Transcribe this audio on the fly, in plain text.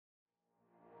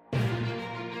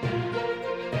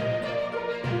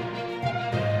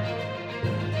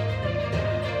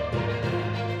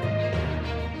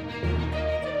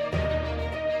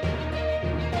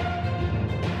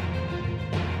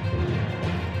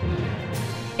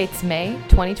It's May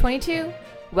 2022.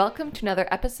 Welcome to another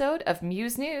episode of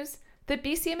Muse News, the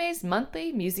BCMA's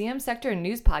monthly museum sector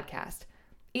news podcast.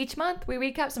 Each month, we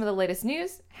recap some of the latest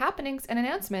news, happenings, and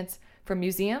announcements from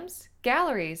museums,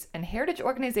 galleries, and heritage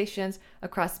organizations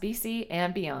across BC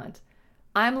and beyond.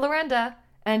 I'm Lorenda,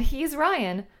 and he's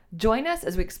Ryan. Join us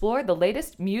as we explore the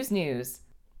latest Muse news.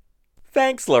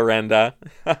 Thanks, Lorenda.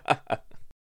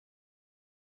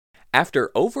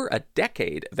 After over a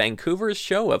decade, Vancouver's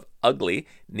show of ugly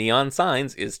neon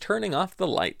signs is turning off the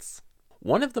lights.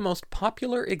 One of the most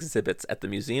popular exhibits at the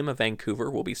Museum of Vancouver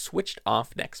will be switched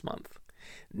off next month.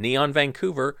 Neon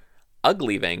Vancouver,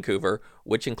 Ugly Vancouver,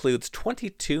 which includes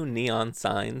 22 neon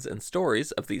signs and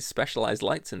stories of these specialized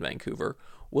lights in Vancouver,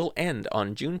 will end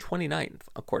on June 29th,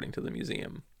 according to the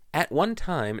museum. At one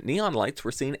time, neon lights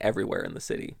were seen everywhere in the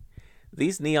city.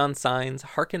 These neon signs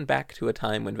harken back to a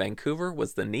time when Vancouver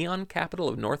was the neon capital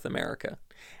of North America.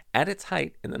 At its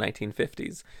height in the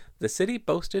 1950s, the city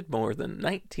boasted more than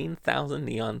 19,000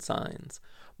 neon signs,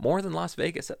 more than Las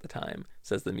Vegas at the time,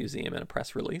 says the museum in a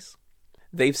press release.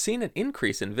 They've seen an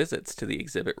increase in visits to the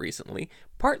exhibit recently,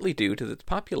 partly due to its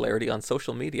popularity on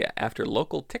social media after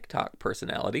local TikTok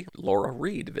personality Laura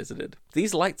Reed visited.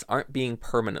 These lights aren't being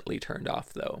permanently turned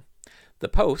off, though. The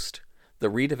Post, the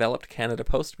redeveloped Canada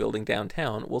Post building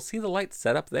downtown, will see the lights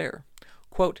set up there.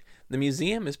 Quote, "The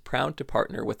museum is proud to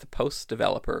partner with the Post's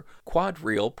developer,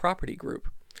 QuadReal Property Group,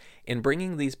 in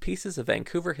bringing these pieces of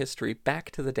Vancouver history back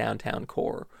to the downtown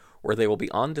core, where they will be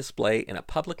on display in a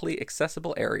publicly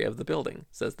accessible area of the building,"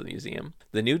 says the museum.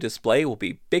 The new display will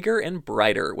be bigger and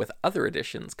brighter, with other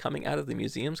additions coming out of the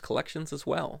museum's collections as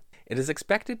well. It is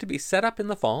expected to be set up in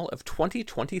the fall of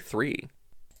 2023.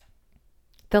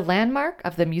 The landmark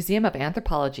of the Museum of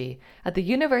Anthropology at the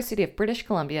University of British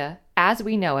Columbia, as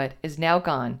we know it, is now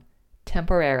gone,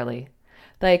 temporarily.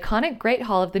 The iconic Great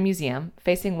Hall of the museum,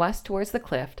 facing west towards the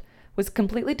cliff, was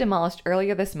completely demolished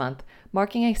earlier this month,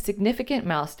 marking a significant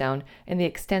milestone in the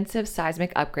extensive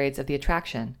seismic upgrades of the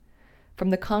attraction. From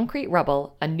the concrete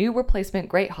rubble, a new replacement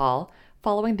Great Hall,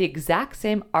 following the exact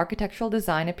same architectural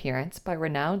design appearance by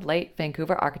renowned late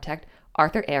Vancouver architect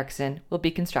Arthur Erickson, will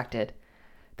be constructed.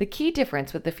 The key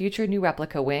difference with the future new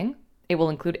replica wing, it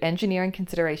will include engineering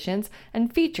considerations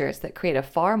and features that create a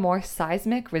far more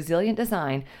seismic, resilient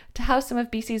design to house some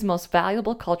of BC's most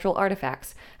valuable cultural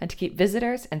artifacts and to keep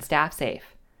visitors and staff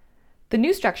safe. The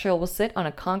new structure will sit on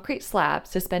a concrete slab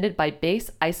suspended by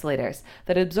base isolators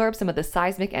that absorb some of the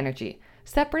seismic energy,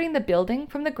 separating the building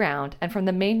from the ground and from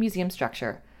the main museum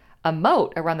structure. A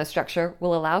moat around the structure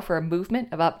will allow for a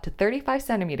movement of up to 35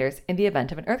 centimeters in the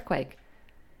event of an earthquake.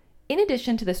 In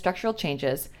addition to the structural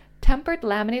changes, tempered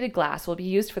laminated glass will be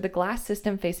used for the glass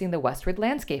system facing the westward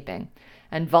landscaping,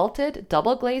 and vaulted,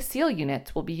 double-glazed seal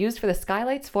units will be used for the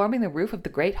skylights forming the roof of the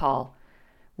Great Hall.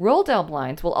 Roll-down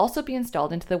blinds will also be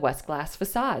installed into the west glass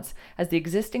facades, as the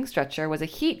existing structure was a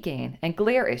heat gain and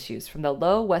glare issues from the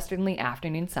low westerly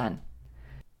afternoon sun.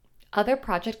 Other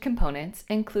project components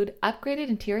include upgraded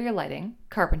interior lighting,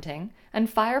 carpeting, and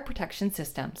fire protection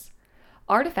systems.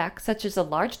 Artifacts such as the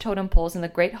large totem poles in the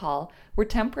Great Hall were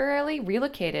temporarily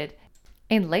relocated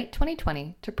in late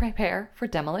 2020 to prepare for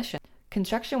demolition.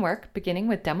 Construction work, beginning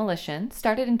with demolition,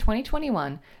 started in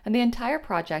 2021, and the entire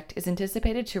project is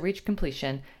anticipated to reach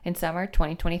completion in summer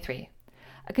 2023.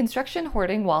 A construction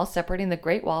hoarding wall separating the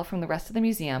Great Wall from the rest of the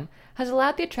museum has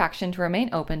allowed the attraction to remain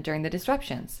open during the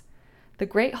disruptions. The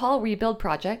Great Hall rebuild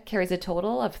project carries a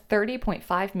total of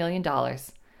 $30.5 million.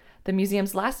 The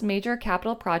museum's last major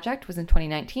capital project was in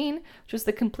 2019, which was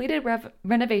the completed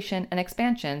renovation and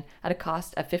expansion at a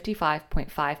cost of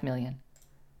 $55.5 million.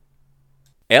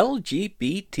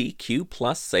 LGBTQ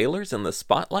plus sailors in the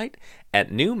spotlight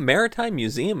at new Maritime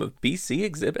Museum of BC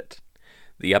exhibit.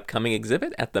 The upcoming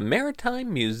exhibit at the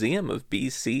Maritime Museum of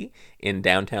BC in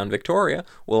downtown Victoria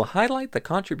will highlight the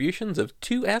contributions of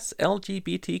 2S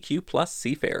LGBTQ plus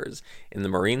seafarers in the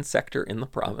marine sector in the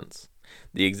province.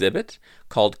 The exhibit,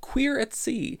 called Queer at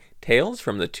Sea, Tales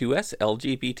from the 2S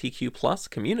LGBTQ+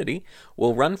 community,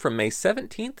 will run from May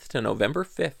 17th to November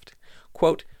 5th.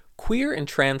 Quote, "Queer and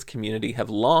trans community have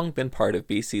long been part of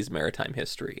BC's maritime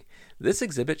history. This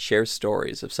exhibit shares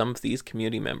stories of some of these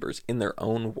community members in their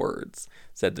own words,"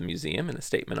 said the museum in a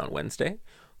statement on Wednesday.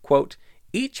 Quote,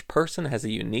 "Each person has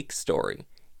a unique story.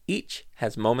 Each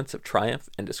has moments of triumph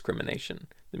and discrimination,"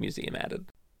 the museum added.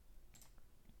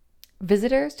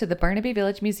 Visitors to the Burnaby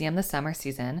Village Museum this summer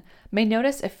season may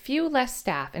notice a few less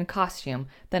staff in costume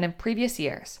than in previous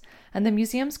years, and the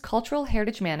museum's cultural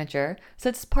heritage manager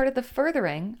says it's part of the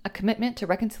furthering a commitment to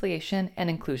reconciliation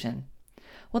and inclusion.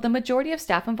 while the majority of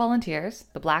staff and volunteers,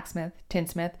 the blacksmith,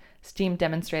 tinsmith, steam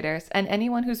demonstrators, and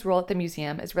anyone whose role at the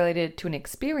museum is related to an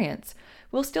experience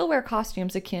will still wear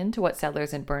costumes akin to what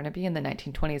settlers in Burnaby in the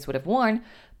 1920s would have worn,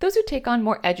 those who take on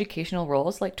more educational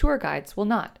roles like tour guides will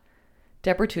not.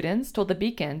 Deborah Tudens told The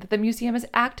Beacon that the museum is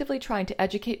actively trying to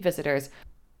educate visitors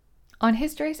on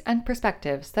histories and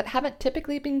perspectives that haven't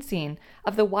typically been seen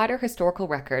of the wider historical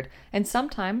record and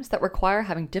sometimes that require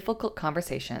having difficult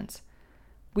conversations.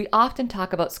 We often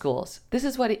talk about schools. This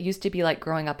is what it used to be like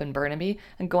growing up in Burnaby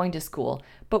and going to school.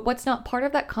 But what's not part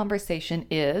of that conversation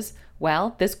is,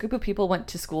 well, this group of people went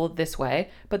to school this way,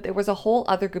 but there was a whole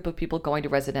other group of people going to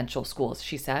residential schools,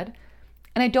 she said.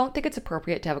 And I don't think it's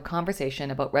appropriate to have a conversation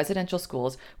about residential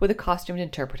schools with a costumed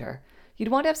interpreter. You'd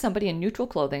want to have somebody in neutral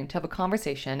clothing to have a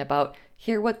conversation about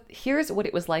here's what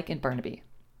it was like in Burnaby.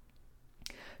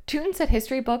 Tudens said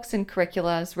history books and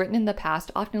curriculums written in the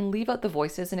past often leave out the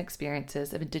voices and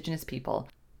experiences of Indigenous people,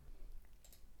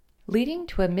 leading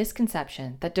to a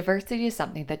misconception that diversity is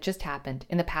something that just happened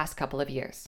in the past couple of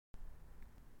years.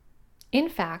 In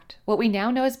fact, what we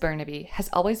now know as Burnaby has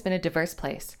always been a diverse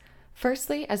place,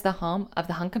 firstly as the home of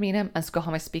the Hunkaminam and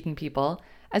Squamish-speaking people,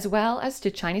 as well as to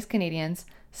Chinese Canadians,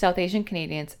 South Asian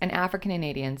Canadians, and African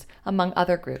Canadians, among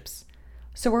other groups.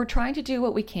 So we're trying to do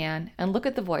what we can and look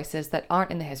at the voices that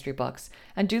aren't in the history books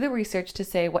and do the research to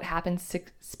say what happens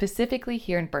specifically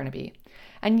here in Burnaby.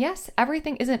 And yes,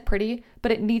 everything isn't pretty,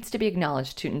 but it needs to be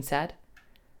acknowledged, Tudens said.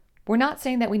 We're not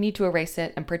saying that we need to erase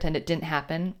it and pretend it didn't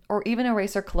happen, or even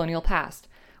erase our colonial past.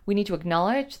 We need to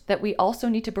acknowledge that we also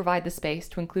need to provide the space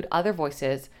to include other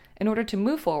voices in order to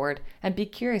move forward and be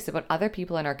curious about other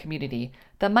people in our community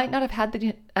that might not have had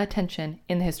the attention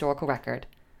in the historical record.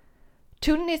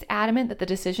 Tudens is adamant that the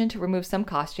decision to remove some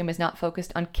costume is not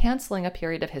focused on canceling a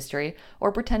period of history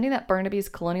or pretending that Burnaby's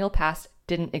colonial past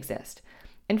didn't exist.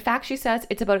 In fact, she says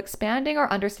it's about expanding our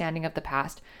understanding of the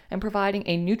past and providing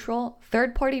a neutral,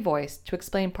 third-party voice to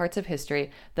explain parts of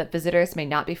history that visitors may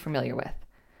not be familiar with.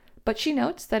 But she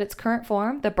notes that its current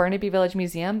form, the Burnaby Village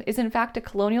Museum, is in fact a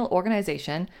colonial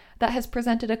organization that has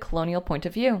presented a colonial point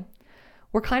of view.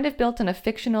 We're kind of built in a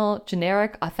fictional,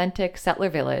 generic, authentic settler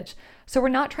village, so we're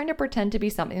not trying to pretend to be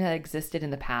something that existed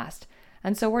in the past.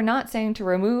 And so we're not saying to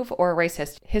remove or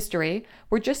erase history,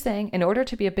 we're just saying in order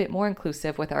to be a bit more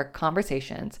inclusive with our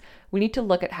conversations, we need to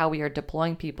look at how we are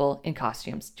deploying people in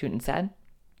costumes, Tudens said.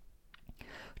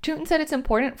 Tudens said it's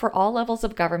important for all levels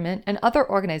of government and other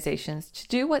organizations to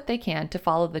do what they can to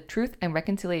follow the Truth and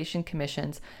Reconciliation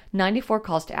Commission's 94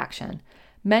 calls to action,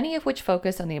 many of which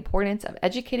focus on the importance of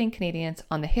educating Canadians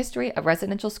on the history of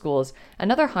residential schools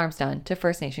and other harms done to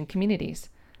First Nation communities.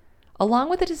 Along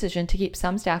with the decision to keep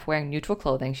some staff wearing neutral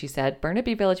clothing, she said,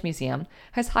 Burnaby Village Museum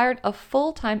has hired a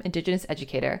full-time Indigenous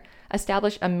educator,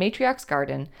 established a matriarch's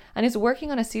garden, and is working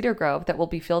on a cedar grove that will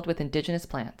be filled with Indigenous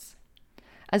plants.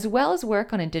 As well as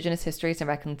work on Indigenous histories and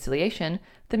reconciliation,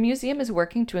 the museum is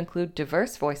working to include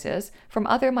diverse voices from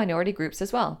other minority groups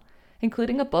as well,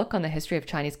 including a book on the history of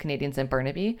Chinese Canadians in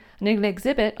Burnaby and an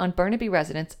exhibit on Burnaby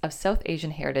residents of South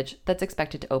Asian heritage that's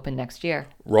expected to open next year.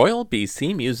 Royal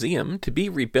BC Museum to be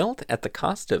rebuilt at the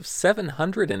cost of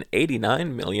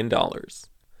 $789 million.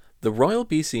 The Royal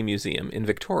BC Museum in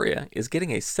Victoria is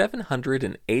getting a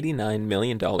 $789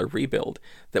 million rebuild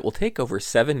that will take over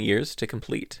 7 years to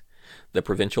complete. The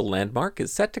provincial landmark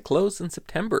is set to close in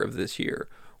September of this year,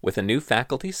 with a new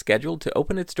faculty scheduled to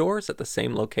open its doors at the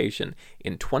same location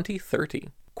in 2030.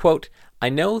 Quote, I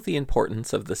know the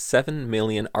importance of the 7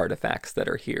 million artifacts that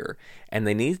are here, and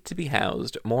they need to be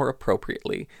housed more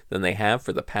appropriately than they have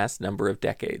for the past number of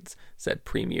decades, said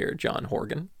Premier John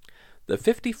Horgan. The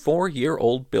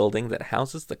 54-year-old building that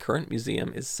houses the current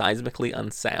museum is seismically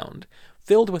unsound,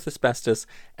 filled with asbestos,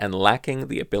 and lacking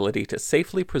the ability to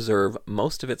safely preserve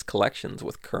most of its collections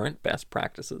with current best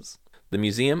practices. The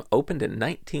museum opened in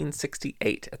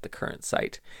 1968 at the current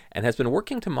site, and has been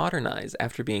working to modernize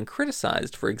after being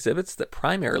criticized for exhibits that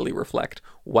primarily reflect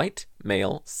white,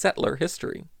 male, settler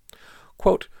history.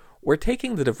 Quote, we're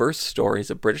taking the diverse stories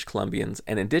of British Columbians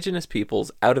and Indigenous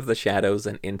peoples out of the shadows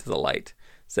and into the light,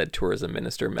 said Tourism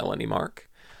Minister Melanie Mark.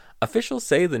 Officials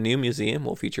say the new museum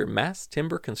will feature mass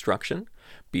timber construction,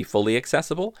 be fully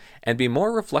accessible, and be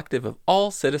more reflective of all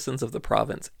citizens of the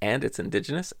province and its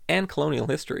Indigenous and colonial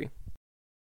history.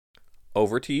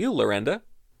 Over to you, Lorenda.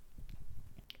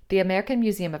 The American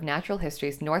Museum of Natural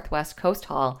History's Northwest Coast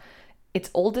Hall,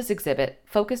 its oldest exhibit,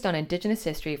 focused on Indigenous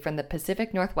history from the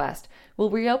Pacific Northwest,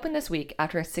 will reopen this week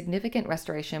after a significant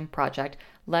restoration project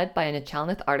led by an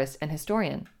Chalmette artist and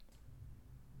historian.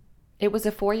 It was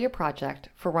a 4-year project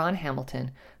for Ron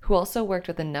Hamilton, who also worked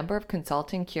with a number of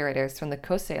consulting curators from the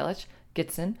Coast Salish,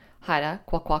 Gitxsan, Haida,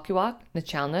 Kwakwaka'wakw,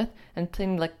 Nch'anleth, and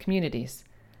Tlingit communities.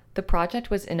 The project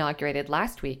was inaugurated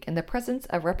last week in the presence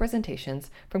of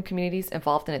representations from communities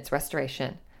involved in its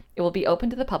restoration. It will be open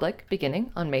to the public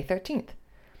beginning on May 13th.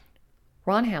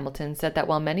 Ron Hamilton said that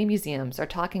while many museums are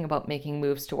talking about making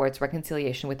moves towards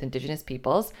reconciliation with Indigenous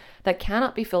peoples, that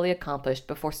cannot be fully accomplished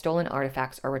before stolen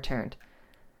artifacts are returned.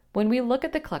 When we look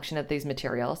at the collection of these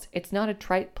materials, it's not a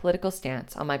trite political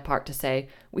stance on my part to say,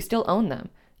 we still own them.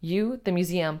 You, the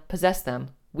museum, possess them.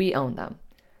 We own them.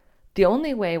 The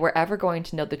only way we're ever going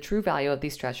to know the true value of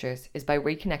these treasures is by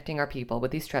reconnecting our people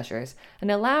with these treasures and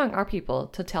allowing our people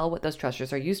to tell what those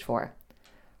treasures are used for.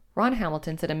 Ron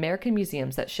Hamilton said American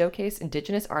museums that showcase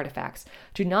Indigenous artifacts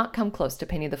do not come close to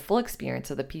painting the full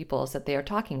experience of the peoples that they are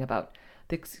talking about,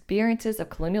 the experiences of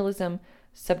colonialism,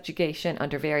 subjugation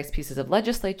under various pieces of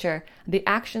legislature, and the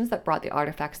actions that brought the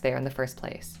artifacts there in the first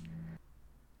place.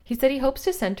 He said he hopes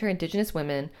to center Indigenous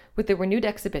women with the renewed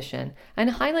exhibition and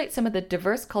highlight some of the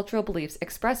diverse cultural beliefs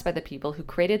expressed by the people who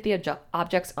created the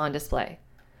objects on display.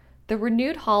 The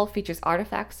renewed hall features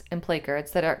artifacts and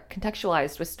placards that are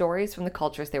contextualized with stories from the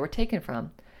cultures they were taken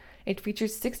from. It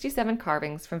features 67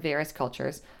 carvings from various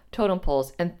cultures, totem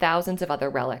poles, and thousands of other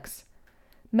relics.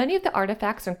 Many of the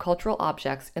artifacts and cultural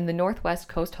objects in the Northwest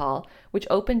Coast Hall, which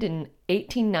opened in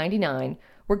 1899,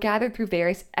 were gathered through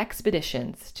various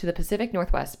expeditions to the Pacific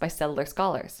Northwest by settler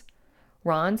scholars.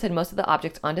 Ron said most of the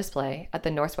objects on display at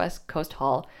the Northwest Coast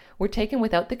Hall were taken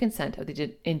without the consent of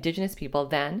the Indigenous people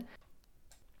then,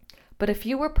 but a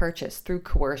few were purchased through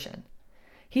coercion.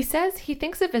 He says he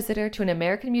thinks a visitor to an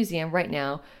American museum right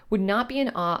now would not be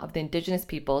in awe of the Indigenous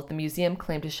peoples the museum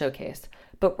claimed to showcase,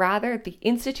 but rather the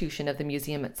institution of the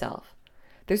museum itself.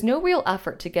 There's no real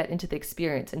effort to get into the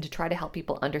experience and to try to help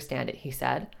people understand it, he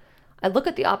said. I look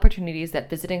at the opportunities that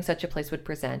visiting such a place would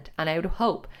present, and I would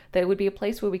hope that it would be a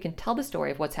place where we can tell the story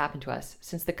of what's happened to us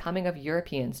since the coming of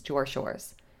Europeans to our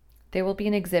shores. There will be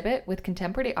an exhibit with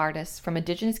contemporary artists from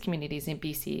Indigenous communities in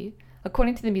BC,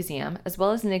 according to the museum, as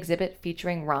well as an exhibit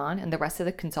featuring Ron and the rest of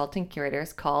the consulting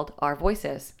curators called Our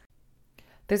Voices.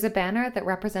 There's a banner that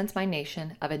represents my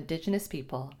nation of Indigenous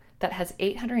people that has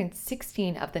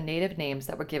 816 of the native names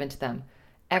that were given to them,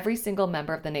 every single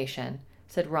member of the nation,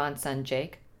 said Ron's son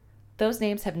Jake. Those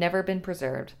names have never been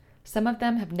preserved. Some of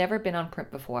them have never been on print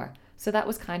before, so that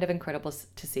was kind of incredible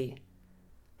to see.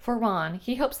 For Ron,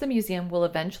 he hopes the museum will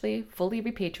eventually fully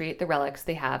repatriate the relics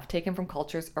they have taken from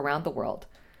cultures around the world.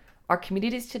 Our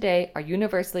communities today are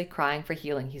universally crying for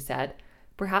healing, he said.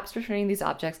 Perhaps returning these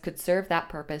objects could serve that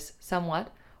purpose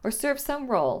somewhat, or serve some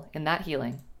role in that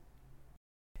healing.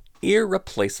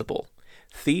 Irreplaceable.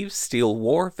 Thieves steal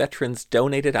war veterans'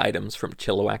 donated items from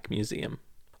Chilliwack Museum.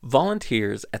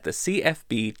 Volunteers at the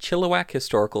CFB Chilliwack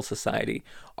Historical Society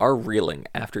are reeling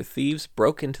after thieves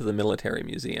broke into the military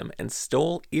museum and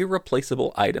stole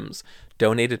irreplaceable items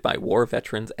donated by war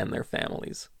veterans and their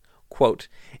families. Quote,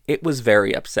 "It was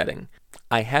very upsetting.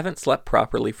 I haven't slept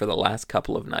properly for the last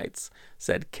couple of nights,"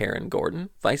 said Karen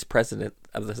Gordon, vice president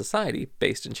of the society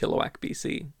based in Chilliwack,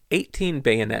 BC. 18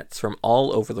 bayonets from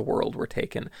all over the world were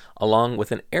taken, along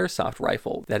with an airsoft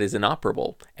rifle that is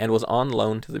inoperable and was on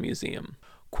loan to the museum.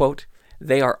 Quote,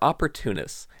 "They are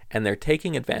opportunists, and they're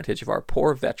taking advantage of our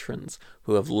poor veterans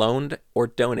who have loaned or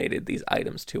donated these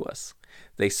items to us.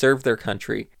 They serve their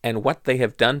country, and what they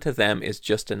have done to them is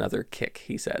just another kick,"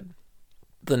 he said.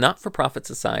 The not-for-profit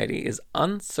society is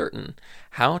uncertain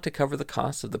how to cover the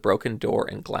costs of the broken door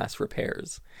and glass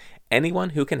repairs.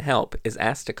 Anyone who can help is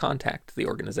asked to contact the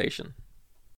organization.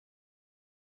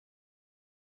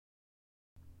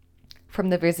 From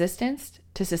the resistance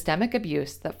to systemic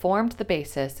abuse that formed the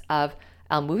basis of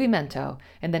El Movimiento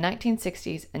in the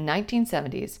 1960s and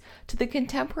 1970s to the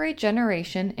contemporary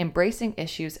generation embracing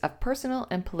issues of personal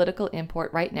and political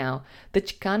import right now, the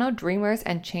Chicano Dreamers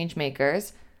and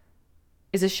Changemakers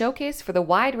is a showcase for the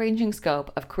wide-ranging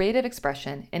scope of creative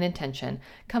expression and intention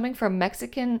coming from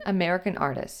Mexican-American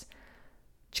artists.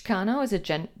 Chicano is a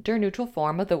gender-neutral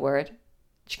form of the word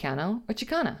Chicano or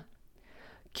Chicana.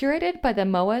 Curated by the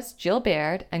MOA's Jill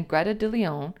Baird and Greta de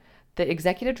Leon, the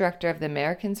executive director of the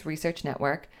Americans Research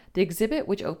Network, the exhibit,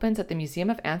 which opens at the Museum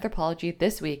of Anthropology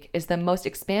this week, is the most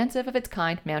expansive of its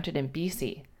kind mounted in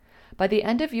BC. By the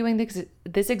end of viewing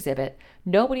this exhibit,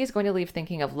 nobody is going to leave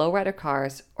thinking of lowrider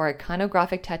cars or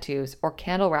iconographic tattoos or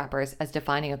candle wrappers as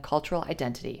defining a cultural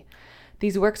identity.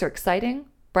 These works are exciting,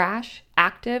 brash,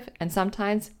 active, and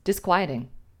sometimes disquieting.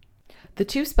 The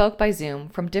two spoke by Zoom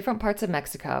from different parts of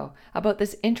Mexico about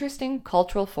this interesting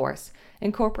cultural force,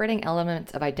 incorporating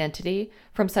elements of identity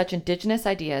from such indigenous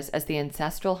ideas as the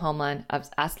ancestral homeland of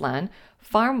Aztlán,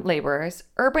 farm laborers,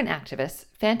 urban activists,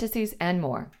 fantasies, and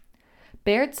more.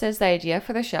 Baird says the idea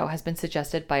for the show has been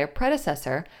suggested by a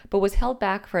predecessor, but was held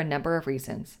back for a number of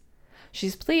reasons.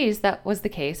 She's pleased that was the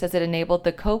case as it enabled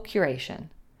the co-curation.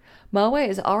 MOA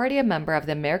is already a member of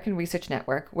the American Research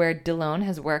Network, where DeLone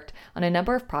has worked on a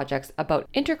number of projects about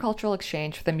intercultural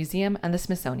exchange for the museum and the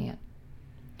Smithsonian.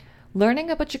 Learning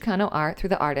about Chicano art through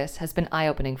the artists has been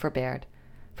eye-opening for Baird.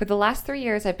 For the last 3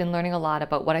 years, I've been learning a lot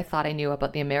about what I thought I knew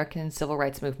about the American Civil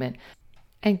Rights Movement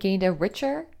and gained a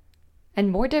richer and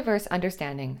more diverse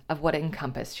understanding of what it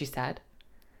encompassed, she said.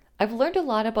 I've learned a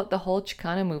lot about the whole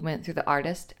Chicano movement through the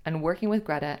artist and working with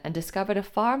Greta, and discovered a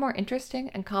far more interesting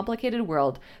and complicated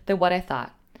world than what I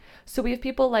thought. So we have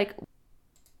people like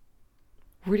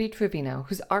Rudy Trevino,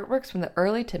 whose artworks from the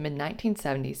early to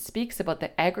mid-1970s speaks about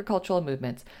the agricultural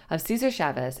movements of Cesar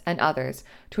Chavez and others,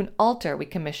 to an altar we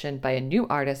commissioned by a new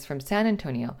artist from San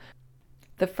Antonio.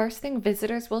 The first thing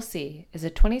visitors will see is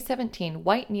a 2017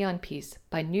 white neon piece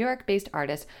by New York-based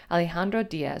artist Alejandro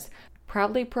Diaz,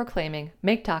 proudly proclaiming,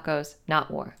 "Make tacos, not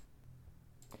war."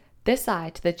 This eye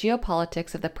to the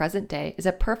geopolitics of the present day is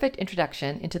a perfect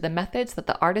introduction into the methods that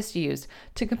the artist used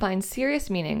to combine serious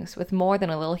meanings with more than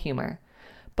a little humor.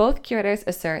 Both curators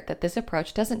assert that this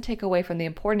approach doesn't take away from the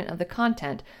importance of the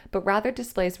content, but rather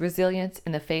displays resilience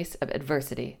in the face of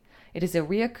adversity. It is a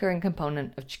reoccurring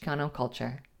component of Chicano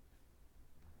culture.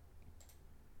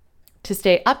 To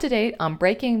stay up to date on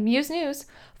breaking Muse news,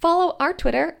 follow our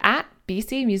Twitter at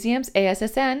BC Museums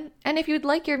ASSN, and if you'd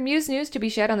like your Muse news to be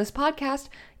shared on this podcast,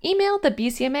 email the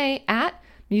BCMA at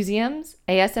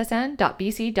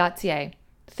museumsassn.bc.ca.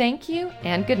 Thank you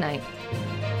and good night.